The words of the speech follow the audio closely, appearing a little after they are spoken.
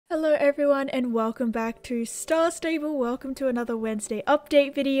Hello everyone and welcome back to Star Stable. Welcome to another Wednesday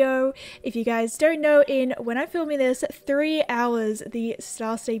update video. If you guys don't know, when I'm filming this, 3 hours, the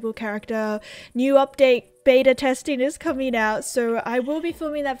Star Stable character new update beta testing is coming out, so I will be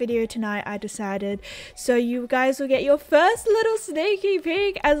filming that video tonight, I decided, so you guys will get your first little sneaky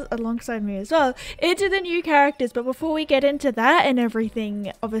peek, alongside me as well, into the new characters. But before we get into that and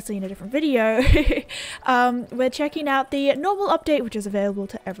everything, obviously in a different video, we're checking out the normal update, which is available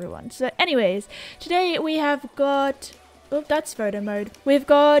to everyone. So anyways, today we have got, oh, that's photo mode, we've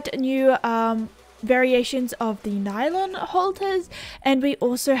got new variations of the nylon halters, and we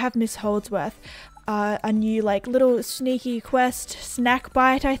also have Miss Holdsworth, a new like little sneaky quest snack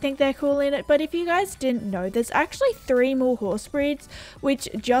bite, I think they're calling it. But if you guys didn't know, there's actually 3 more horse breeds which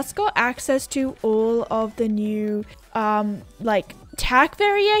just got access to all of the new like tack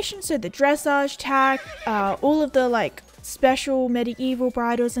variations, so the dressage tack, all of the like special medieval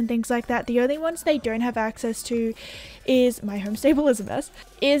bridles and things like that. The only ones they don't have access to is, my home stable is a mess,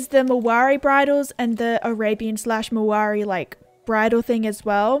 is the Mawari bridles and the Arabian / Mawari like bridle thing as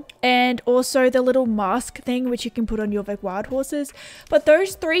well, and also the little mask thing which you can put on your wild horses. But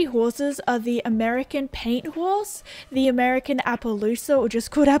those 3 horses are the American paint horse, the American Appaloosa, or just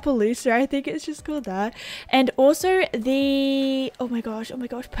called Appaloosa, I think it's just called that, and also the oh my gosh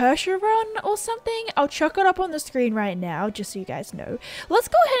Percheron or something. I'll chuck it up on the screen right now just so you guys know. Let's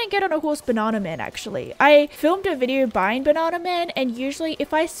go ahead and get on a horse Banana Man. Actually, I filmed a video buying Banana Man, and usually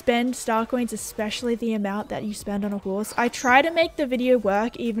if I spend star coins, especially the amount that you spend on a horse, I try to make the video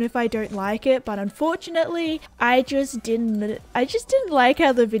work even if I don't like it. But unfortunately I just didn't like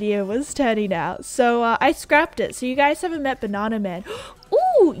how the video was turning out, so I scrapped it. So you guys haven't met Banana Man.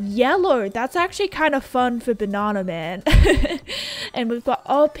 Ooh, yellow, that's actually kind of fun for Banana Man. And we've got,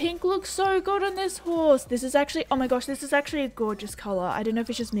 oh, pink looks so good on this horse. This is actually, oh my gosh, this is actually a gorgeous color. I don't know if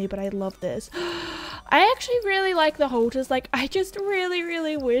it's just me, but I love this. I actually really like the halters. Like, I just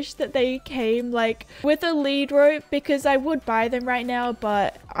really wish that they came like with a lead rope, because I would buy them right now,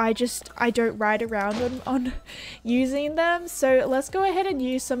 but I don't ride around on using them. So let's go ahead and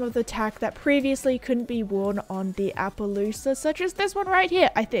use some of the tack that previously couldn't be worn on the Appaloosa, such as this one right here.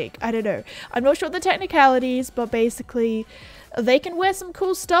 I think, I don't know, I'm not sure the technicalities, but basically they can wear some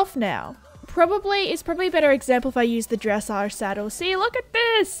cool stuff now. It's probably a better example if I use the dressage saddle. See, look at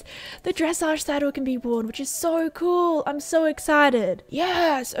this, the dressage saddle can be worn, which is so cool. I'm so excited.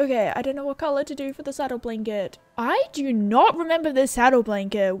 Yes. Okay, I don't know what color to do for the saddle blanket. I do not remember this saddle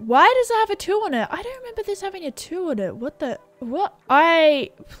blanket. Why does it have a 2 on it? I don't remember this having a 2 on it. What?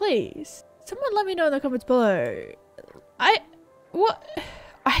 Please someone let me know in the comments below. I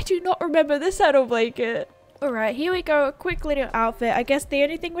do not remember this saddle blanket. Alright, here we go, a quick little outfit. I guess the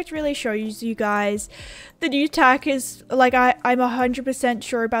only thing which really shows you guys the new tack is, like, I'm 100%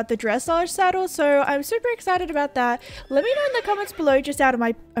 sure about the dressage saddle, so I'm super excited about that. Let me know in the comments below, just out of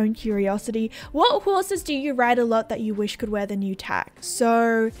my own curiosity, what horses do you ride a lot that you wish could wear the new tack?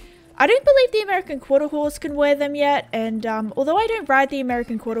 So I don't believe the American quarter horse can wear them yet, and although I don't ride the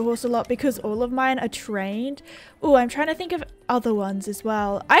American quarter horse a lot because all of mine are trained. Oh, I'm trying to think of other ones as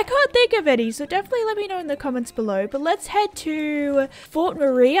well. I can't think of any, so definitely let me know in the comments below. But let's head to Fort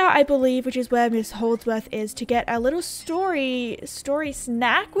Maria, I believe, which is where Miss Holdsworth is, to get our little story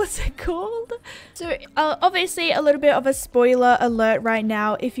snack. What's it called? So obviously a little bit of a spoiler alert right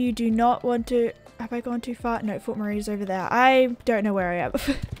now. If you do not want to, have I gone too far? No, Fort Maria's over there. I don't know where I am.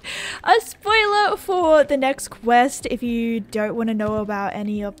 A spoiler for the next quest. If you don't want to know about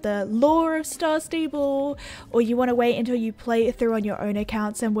any of the lore of Star Stable, or you want to wait until you play it through on your own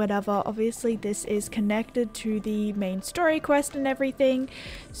accounts and whatever, obviously this is connected to the main story quest and everything.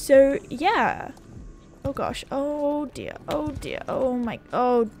 So yeah. Oh gosh. Oh dear. Oh dear. Oh my.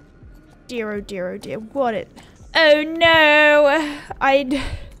 Oh dear. Oh dear. Oh dear. What it? Oh no.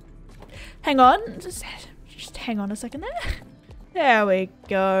 Hang on, just hang on a second there. There we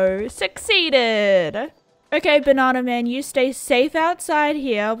go, succeeded. Okay, Banana Man, you stay safe outside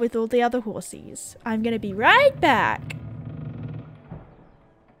here with all the other horsies. I'm gonna be right back.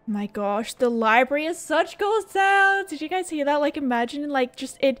 My gosh, the library has such cool sounds. Did you guys hear that? Like, imagine, like,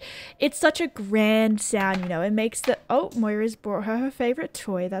 just it's such a grand sound, you know. It makes the, oh, Moira's brought her favorite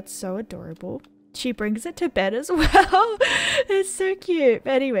toy. That's so adorable. She brings it to bed as well. It's so cute.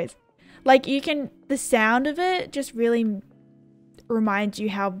 But anyways, like, the sound of it just really reminds you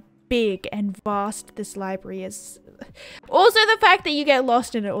how big and vast this library is. Also the fact that you get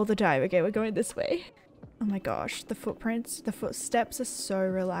lost in it all the time. Okay, we're going this way. Oh my gosh, the footsteps are so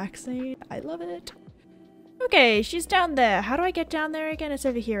relaxing. I love it. Okay, she's down there. How do I get down there again? It's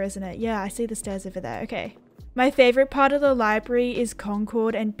over here, isn't it? Yeah, I see the stairs over there. Okay. My favorite part of the library is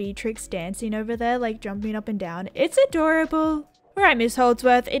Concord and Beatrix dancing over there, like jumping up and down. It's adorable. Alright, Miss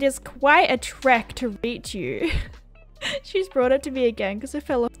Holdsworth, it is quite a trek to reach you. She's brought it to me again because I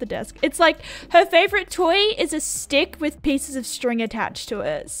fell off the desk. It's like her favorite toy is a stick with pieces of string attached to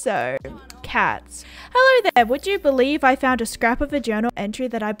it. So, cats. Hello there. Would you believe I found a scrap of a journal entry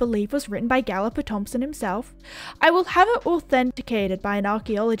that I believe was written by Galloper Thompson himself? I will have it authenticated by an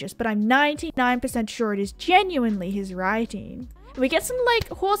archaeologist, but I'm 99% sure it is genuinely his writing. We get some like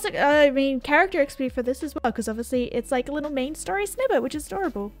character XP for this as well, because obviously it's like a little main story snippet, which is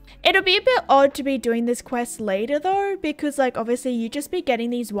adorable. It'll be a bit odd to be doing this quest later though, because like obviously you just be getting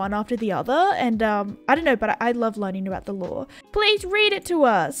these one after the other, and I don't know, but I love learning about the lore. Please read it to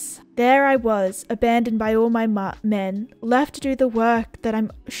us. There I was, abandoned by all my men, left to do the work that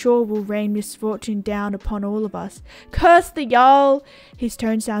I'm sure will rain misfortune down upon all of us. Curse the Jarl! His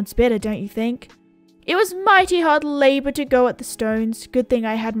tone sounds bitter, don't you think? It was mighty hard labour to go at the stones. Good thing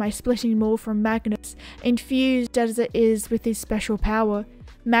I had my splitting maul from Magnus, infused as it is with his special power.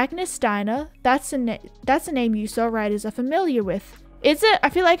 Magnus Steiner, that's a name you Soul Riders are familiar with. Is it?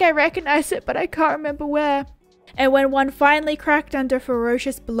 I feel like I recognise it, but I can't remember where. And when one finally cracked under a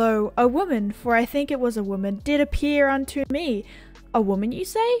ferocious blow, a woman, for I think it was a woman, did appear unto me. A woman, you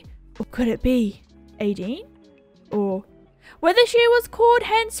say? Or could it be Aideen? Or... whether she was called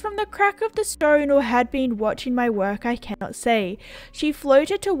hence from the crack of the stone or had been watching my work, I cannot say. She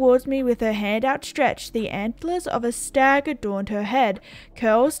floated towards me with her hand outstretched. The antlers of a stag adorned her head.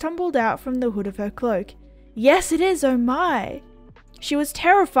 Curls tumbled out from the hood of her cloak. Yes, it is, oh my. She was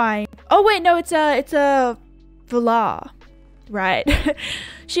terrifying. Oh wait, no, it's a Valar. Right.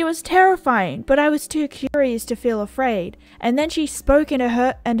 She was terrifying, but I was too curious to feel afraid. And then she spoke and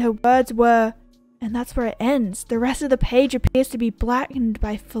her words were... and that's where it ends. The rest of the page appears to be blackened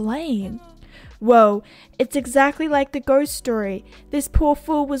by flame. Whoa, it's exactly like the ghost story. This poor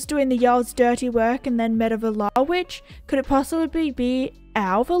fool was doing the Jarl's dirty work and then met a Valar witch. Could it possibly be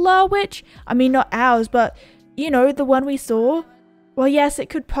our Valar witch? I mean, not ours, but, you know, the one we saw? Well, yes, it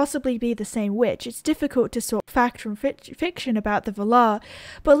could possibly be the same witch. It's difficult to sort fact from fiction about the Valar,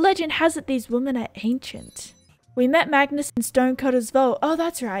 but legend has it these women are ancient. We met Magnus in Stonecutter's Vault. Oh,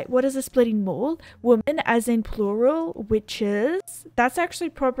 that's right. What is a splitting maul? Woman, as in plural, witches. That's actually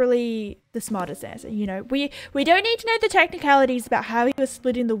probably the smartest answer, you know. We don't need to know the technicalities about how he was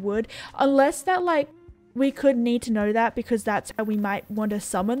splitting the wood, unless that, like, we could need to know that because that's how we might want to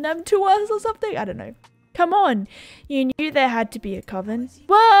summon them to us or something. I don't know. Come on, you knew there had to be a coven.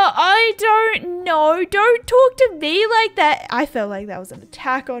 Well, I don't know. Don't talk to me like that. I felt like that was an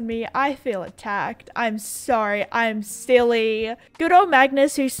attack on me. I feel attacked. I'm sorry. I'm silly. Good old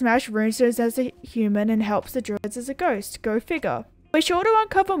Magnus who smashed runestones as a human and helps the druids as a ghost. Go figure. We're sure to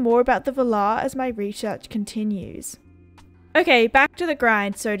uncover more about the Valar as my research continues. Okay, back to the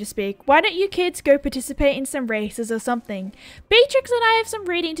grind, so to speak. Why don't you kids go participate in some races or something? Beatrix and I have some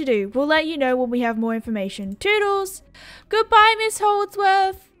reading to do. We'll let you know when we have more information. Toodles! Goodbye, Miss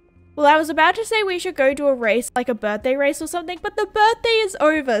Holdsworth! Well, I was about to say we should go to a race, like a birthday race or something, but the birthday is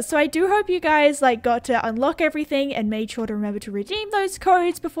over, so I do hope you guys, like, got to unlock everything and made sure to remember to redeem those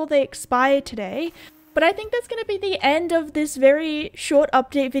codes before they expire today. But I think that's going to be the end of this very short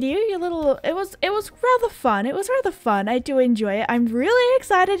update video. It was rather fun. It was rather fun. I do enjoy it. I'm really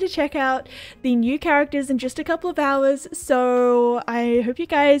excited to check out the new characters in just a couple of hours. So I hope you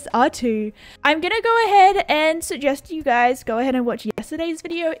guys are too. I'm going to go ahead and suggest you guys go ahead and watch yesterday's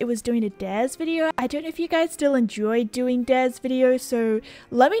video. It was doing a dares video. I don't know if you guys still enjoy doing dares videos. So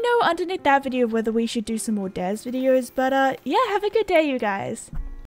let me know underneath that video whether we should do some more dares videos. But yeah, have a good day, you guys.